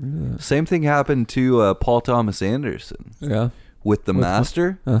 I didn't remember that. Same thing happened to Paul Thomas Anderson Yeah. with The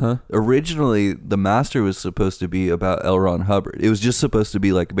Master. Uh-huh. Originally, The Master was supposed to be about L. Ron Hubbard. It was just supposed to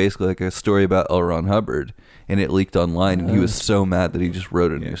be like basically like a story about L. Ron Hubbard, and it leaked online, and he was so mad that he just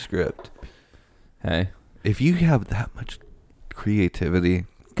wrote a new script. Hey. If you have that much creativity,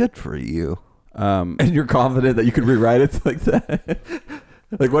 good for you. And you're confident that you could rewrite it like that?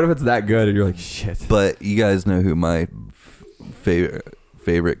 Like, what if it's that good and you're like, shit? But you guys know who my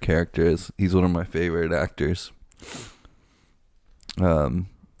favorite character is. He's one of my favorite actors. I'll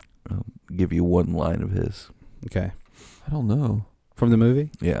give you one line of his. Okay. I don't know. from the movie?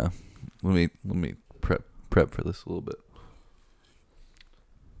 Yeah. Let me prep for this a little bit.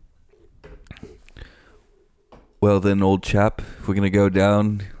 Well then, old chap, if we're gonna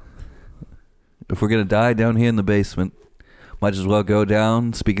die down here in the basement, might as well go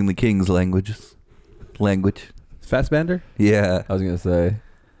down speaking the king's language. Fassbender? Yeah. I was gonna say.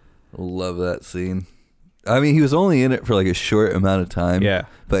 Love that scene. I mean, he was only in it for like a short amount of time. Yeah.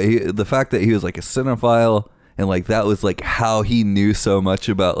 But the fact that he was like a cinephile and like that was like how he knew so much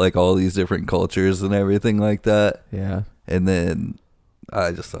about like all these different cultures and everything like that. Yeah. And then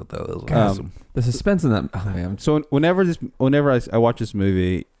I just thought that was God, awesome. The suspense in that. Oh man. So whenever I watch this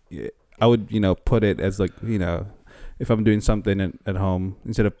movie, I would put it as like if I'm doing something at home,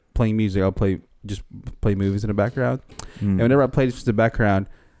 instead of playing music, I'll play movies in the background. And whenever I play this in the background,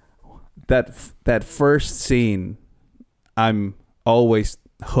 that first scene, I'm always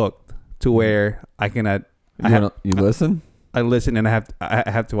hooked to where I cannot. You listen? I listen and I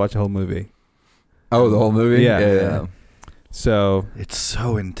have to watch the whole movie. Oh, the whole movie? Yeah. So it's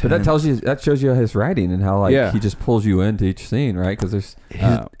so intense. But that shows you his writing and how he just pulls you into each scene, right? Because there's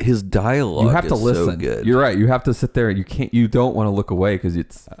his dialogue. You have to is listen. So good. You're right. You have to sit there. You don't want to look away because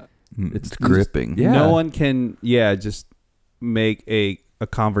it's gripping. Yeah. No one can just make a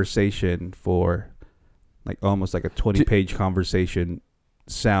conversation for like almost like a 20-page conversation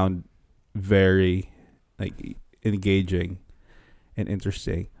sound very like engaging and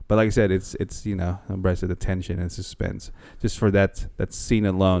interesting. But like I said, it's Bryce said, the tension and suspense just for that scene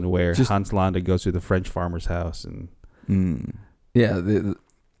alone where Hans Landa goes to the French farmer's house and Mm. Yeah.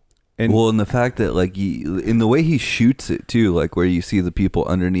 And the fact that like in the way he shoots it too, like where you see the people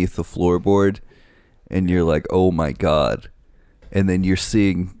underneath the floorboard and you're like, oh my God. And then you're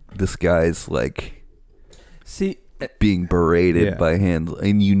seeing this guy's like being berated by hand,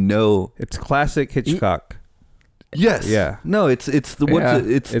 and it's classic Hitchcock. Yes. Yeah. No, it's the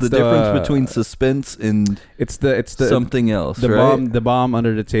difference between suspense and it's the something else. The bomb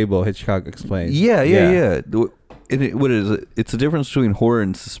under the table. Hitchcock explained. Yeah. What is it? It's the difference between horror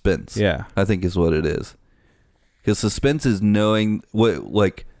and suspense. Yeah, I think is what it is. Because suspense is knowing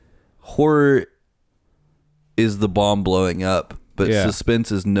horror is the bomb blowing up, but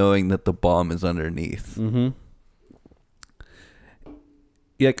suspense is knowing that the bomb is underneath. Mm-hmm.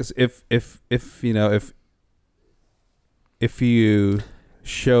 Yeah, because if you don't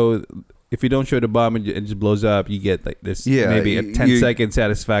show the bomb and it just blows up, you get like this maybe a 10-second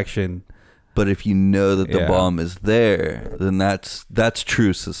satisfaction. But if you know that the bomb is there, then that's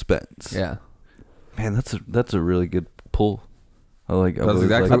true suspense. Yeah, man, that's a really good pull. I think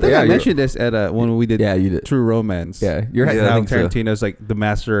I mentioned this at when we did you did. True Romance. Yeah, you're right. How Tarantino's like the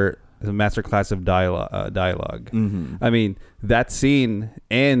master class of dialogue. Mm-hmm. I mean, that scene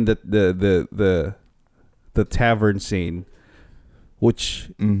and the tavern scene, which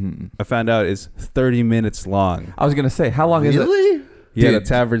I found out is 30 minutes long. I was gonna say, how long is it? Really? Yeah, Dude, the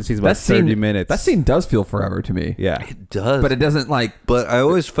tavern scene's about 30 minutes. That scene does feel forever to me. Yeah, it does. But it doesn't But I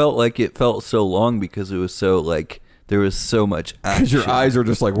always felt like it felt so long because it was so like there was so much action. Because your eyes are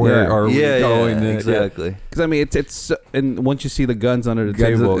just like, where are we going? Yeah, exactly. Because I mean, it's and once you see the guns under the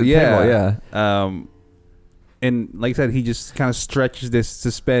table, and like I said, he just kind of stretches this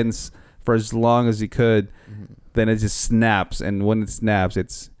suspense for as long as he could. Mm-hmm. Then it just snaps, and when it snaps,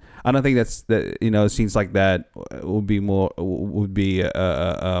 I don't think scenes like that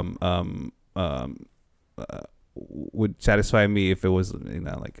would satisfy me if it was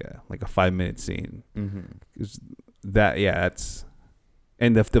like a 5-minute scene. Mm-hmm. That's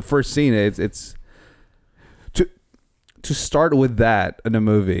and the first scene it's to start with that in a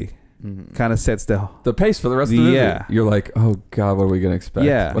movie. Mm-hmm. Kind of sets the pace for the rest of the movie. Yeah. You're like, oh God, what are we gonna expect?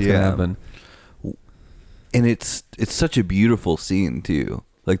 Yeah, what's gonna happen? And it's such a beautiful scene too.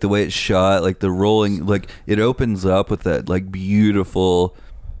 Like the way it's shot, like the rolling, like it opens up with that like beautiful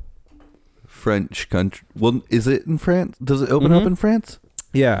French country. Well, is it in France? Does it open up in France?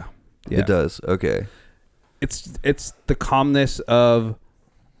 Yeah, it does. Okay. It's the calmness of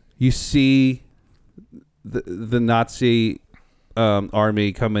you see the Nazi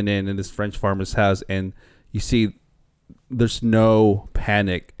army coming in this French farmer's house, and you see there's no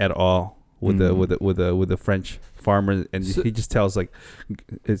panic at all with the French farmer, and he just tells like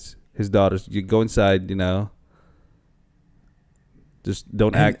his daughters, you go inside, just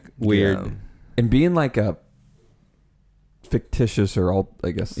don't act weird. Yeah. And being like a fictitious or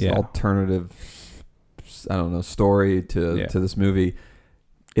alternative, I don't know, story to this movie,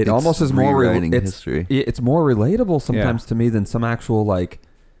 it almost is more rewriting history. It's more relatable sometimes to me than some actual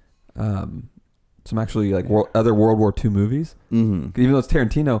other World War II movies. Mm-hmm. Even though it's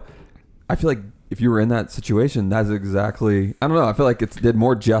Tarantino, I feel like if you were in that situation, that's exactly. I don't know. I feel like it did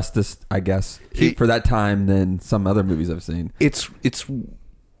more justice, I guess, for that time than some other movies I've seen. It's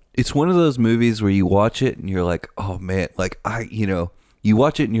one of those movies where you watch it and you're like, oh man, like you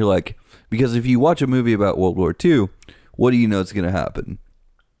watch it and you're like, because if you watch a movie about World War II, what do you know is going to happen?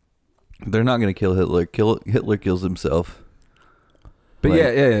 They're not going to kill Hitler. Hitler kills himself. But like, yeah.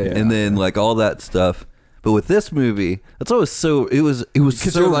 And then like all that stuff. But with this movie, that's always so. It was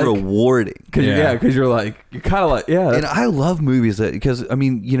so like, rewarding. Because you're kind of like, yeah. And I love movies that, because I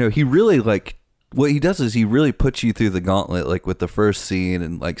mean, he really like, what he does is he really puts you through the gauntlet, like with the first scene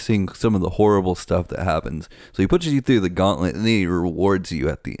and like seeing some of the horrible stuff that happens. So he puts you through the gauntlet and then he rewards you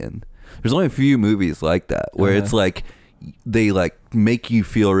at the end. There's only a few movies like that where it's like they like make you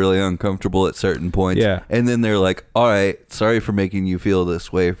feel really uncomfortable at certain points. Yeah. And then they're like, all right, sorry for making you feel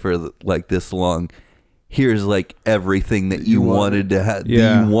this way for like this long. Here's like everything that you wanted to that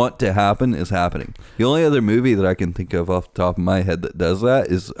you want to happen is happening. The only other movie that I can think of off the top of my head that does that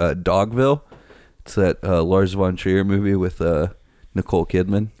is Dogville. It's that Lars von Trier movie with Nicole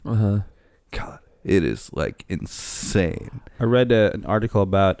Kidman. God, it is like insane. I read an article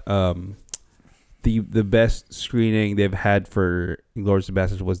about the best screening they've had for Inglourious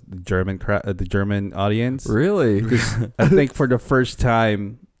Basterds was the German audience. Really? I think for the first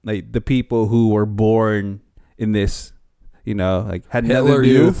time, like the people who were born in this, like had nothing Hitler to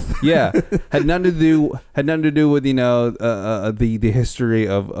do. youth. Yeah, had nothing to do with the history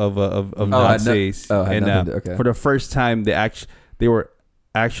of Nazis. Okay. For the first time, they were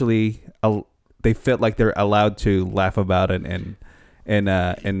actually they felt like they're allowed to laugh about it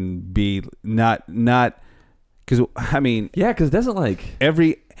and be not because I mean because it doesn't like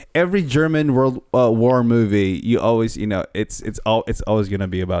every German World War movie, you always it's always gonna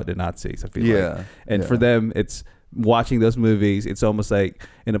be about the Nazis. I feel like, and for them, it's watching those movies. It's almost like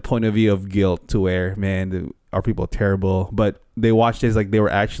in a point of view of guilt, to where our people terrible, but they watched it like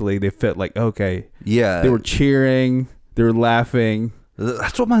they felt like okay, they were cheering, they were laughing.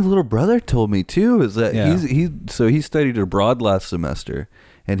 That's what my little brother told me too. Is that he studied abroad last semester,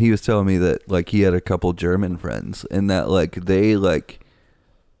 and he was telling me that like he had a couple German friends, and that like they it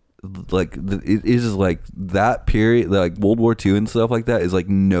is like that period, like World War II and stuff like that, is like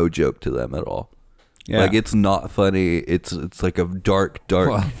no joke to them at all. Yeah. Like it's not funny. It's like a dark.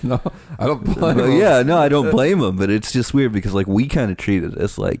 Well, no, I don't blame him. Yeah, no, I don't blame him. But it's just weird because like we kind of treated it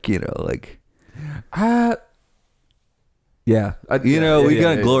as like we kind of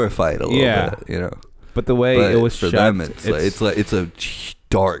glorify it a little bit. But the way it was for shot, them, it's a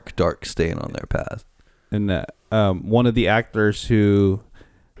dark stain on their past. And one of the actors who,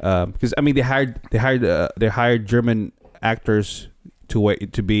 because I mean they hired German actors to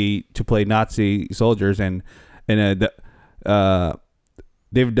play Nazi soldiers, and they've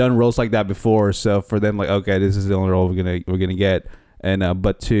done roles like that before. So for them, like, okay, this is the only role we're gonna get, and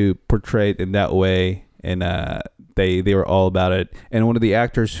but to portray it in that way, and they were all about it. And one of the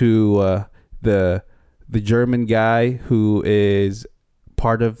actors who the German guy who is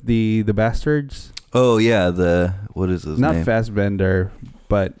part of the Bastards. Oh yeah, what is his name? Not Fassbender,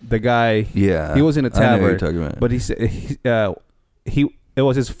 but the guy. Yeah, he was in a tavern. I know what you're talking about. But it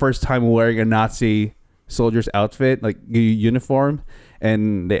was his first time wearing a Nazi soldier's outfit, like uniform,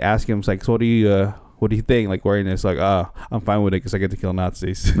 and they asked him, like, so what do you think, like, wearing this? Like, I'm fine with it because I get to kill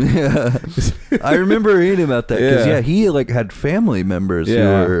Nazis. Yeah, I remember reading about that because he like had family members who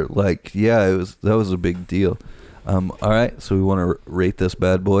were like, that was a big deal. All right, so we want to rate this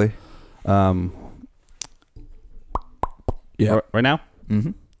bad boy. Right now.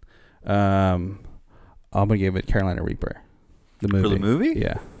 Mm-hmm. I'm gonna give it Carolina Reaper. The movie. For the movie?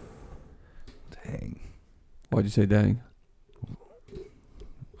 Yeah. Dang. Why'd you say dang?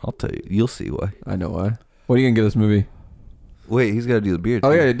 I'll tell you. You'll see why. I know why. What are you gonna give this movie? Wait, he's got to do the beer. Oh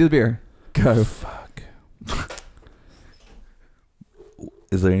yeah, do the beer. Go. Fuck.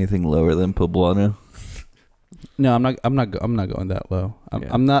 Is there anything lower than Poblano? No, I'm not going that low.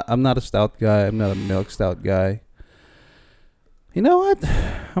 I'm not a stout guy. I'm not a milk stout guy. You know what?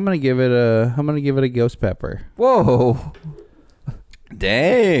 I'm gonna give it a ghost pepper. Whoa.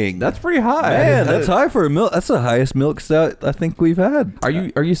 Dang, that's pretty high. Man, that's high for a milk. That's the highest milk stout I think we've had. Are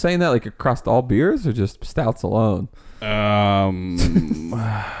you saying that like across all beers or just stouts alone? I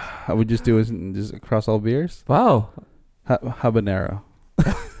would just do it just across all beers. Wow. Habanero.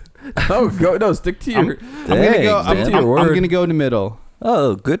 Stick to your. I'm gonna go in the middle.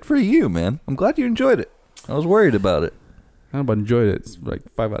 Oh, good for you, man. I'm glad you enjoyed it. I was worried about it. I don't know about enjoyed it. It's like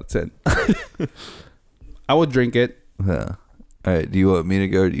 5 out of 10. I would drink it. Yeah. All right. Do you want me to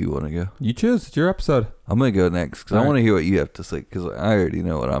go or do you want to go? You choose. It's your episode. I'm going to go next because I want to hear what you have to say because I already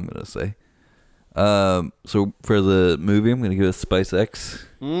know what I'm going to say. So for the movie, I'm gonna give it a Spice X.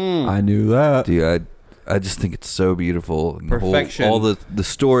 I knew that. Dude, I just think it's so beautiful. And Perfection. all the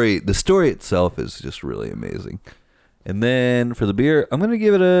story itself is just really amazing. And then for the beer, I'm gonna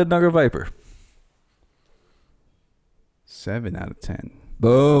give it a Naga Viper. 7 out of 10.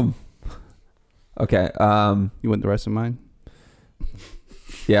 Boom. Okay. You want the rest of mine?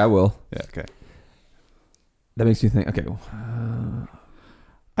 Yeah, I will. Yeah. Okay. That makes me think. Okay.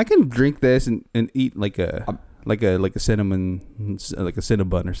 I can drink this and eat like a cinnamon, like a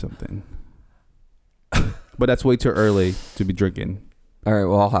Cinnabon or something. But that's way too early to be drinking. All right.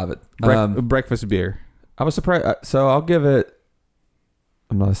 Well, I'll have it. Breakfast beer. I was surprised. So I'll give it.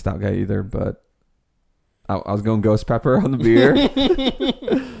 I'm not a stout guy either, but I was going ghost pepper on the beer.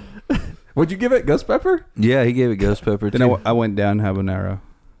 Would you give it ghost pepper? Yeah, he gave it ghost pepper too. Then I went down habanero.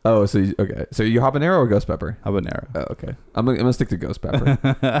 Oh, so okay. So you habanero or ghost pepper? Habanero. Oh, okay. I'm gonna stick to ghost pepper.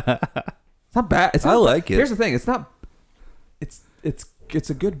 It's not bad. It's not I like bad. it. Here's the thing. It's not. It's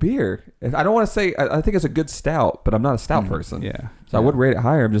a good beer. I don't want to say. I think it's a good stout, but I'm not a stout person. Yeah. So I would rate it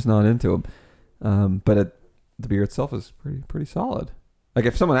higher. I'm just not into them. But the beer itself is pretty solid. Like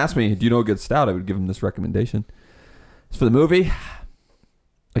if someone asked me, "Do you know a good stout?" I would give them this recommendation. As for the movie,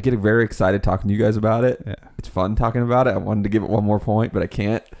 I get very excited talking to you guys about it. Yeah. It's fun talking about it. I wanted to give it one more point, but I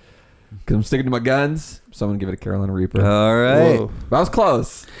can't because I'm sticking to my guns. So I'm gonna give it a Carolina Reaper. All right. Whoa. That was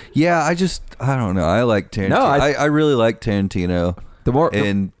close. Yeah, I don't know. I like Tarantino. No, I really like Tarantino.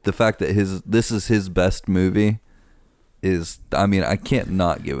 And the fact that this is his best movie is, I mean, I can't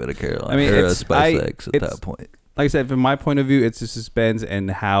not give it a Carolina or a Spice X at that point. Like I said, from my point of view, it's the suspense and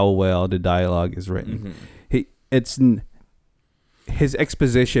how well the dialogue is written. Mm-hmm. His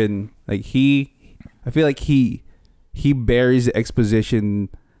exposition, like I feel like he buries the exposition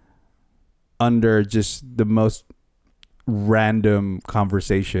under just the most random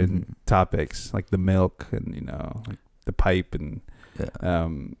conversation topics, like the milk and like the pipe and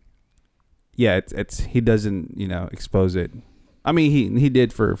it's he doesn't expose it. I mean he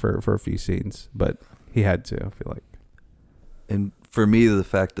did for a few scenes, but he had to, I feel like. And for me, the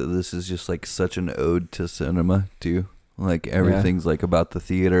fact that this is just like such an ode to cinema too. Like everything's like about the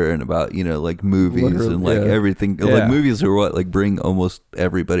theater and about like movies. Literally, and like everything. Like movies are what like bring almost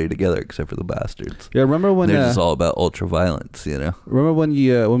everybody together except for the bastards. Yeah, remember when they're just all about ultra violence, Remember when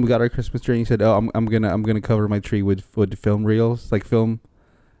when we got our Christmas tree and you said, "Oh, I'm gonna cover my tree with film reels, like film."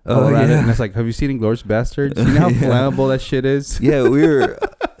 Oh yeah. And it's like, have you seen Inglourious Bastards? You know how flammable that shit is. Yeah, we were.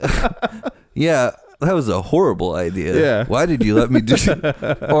 Yeah. That was a horrible idea. Yeah. Why did you let me do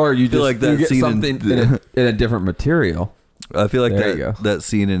that? Or you just like that you get scene something in a different material. I feel like that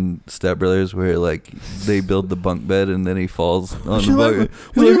scene in Step Brothers where like they build the bunk bed and then he falls on the bunk.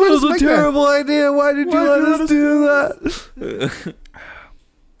 He's like, that was a terrible idea. Why did you let us do that?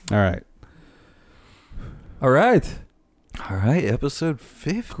 All right. Episode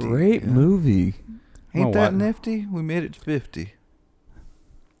 50. Great movie. Ain't that nifty? We made it to 50.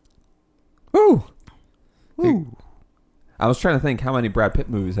 Ooh. Ooh. I was trying to think how many Brad Pitt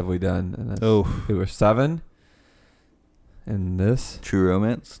movies have we done? And it was 7. And this True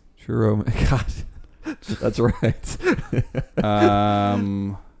Romance. God, that's right. I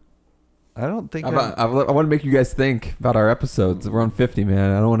don't think I want to make you guys think about our episodes. We're on 50,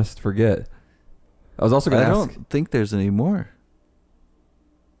 man. I don't want us to forget. I was also going to ask. I don't think there's any more.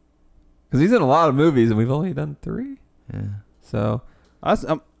 Because he's in a lot of movies, and we've only done 3. Yeah. So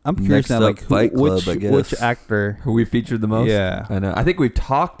I'm curious now, like which actor who we featured the most. Yeah, I know. I think we've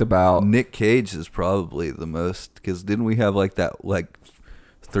talked about Nick Cage is probably the most, because didn't we have like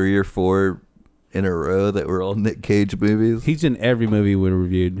 3 or 4 in a row that were all Nick Cage movies? He's in every movie we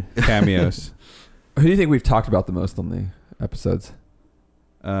reviewed. Cameos. Who do you think we've talked about the most on the episodes?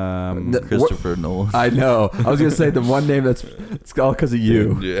 Christopher Nolan. I know. I was gonna say the one name it's all because of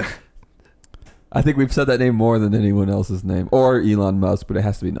you. Yeah. I think we've said that name more than anyone else's name, or Elon Musk, but it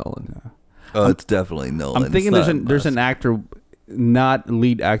has to be Nolan. Oh, it's definitely Nolan. I'm thinking there's an actor, not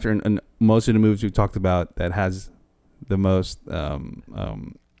lead actor in most of the movies we've talked about, that has the most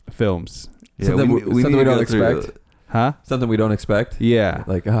films. Yeah, something we don't expect. Huh? Something we don't expect. Yeah.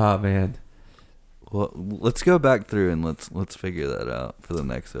 Like, oh man. Well, let's go back through and let's figure that out for the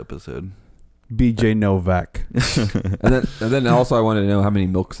next episode. BJ Novak. and then also I wanted to know how many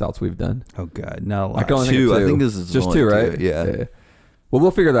milk stouts we've done. Oh God, not a lot. I can only think of 2. I think this is just 2, right? Yeah. Well,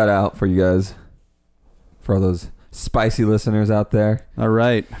 we'll figure that out for you guys. For all those spicy listeners out there. All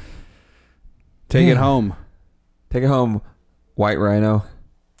right. Take it home. Take it home, White Rhino.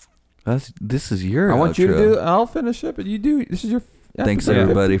 This is your I want outro. you to do. I'll finish it, but you do. This is your. Thanks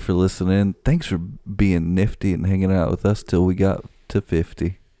everybody for listening. Thanks for being nifty and hanging out with us till we got to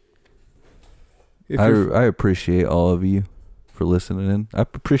 50. I appreciate all of you for listening in. I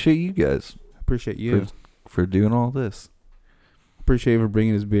appreciate you guys appreciate you. for doing all this. Appreciate you for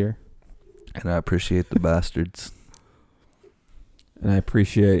bringing his beer. And I appreciate the bastards. And I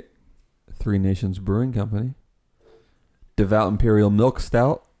appreciate Three Nations Brewing Company. Devout Imperial Milk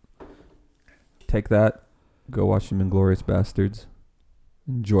Stout. Take that. Go watch them Inglourious Bastards.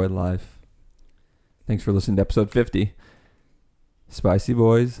 Enjoy life. Thanks for listening to episode 50. Spicy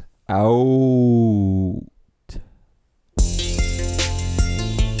Boys. Ow.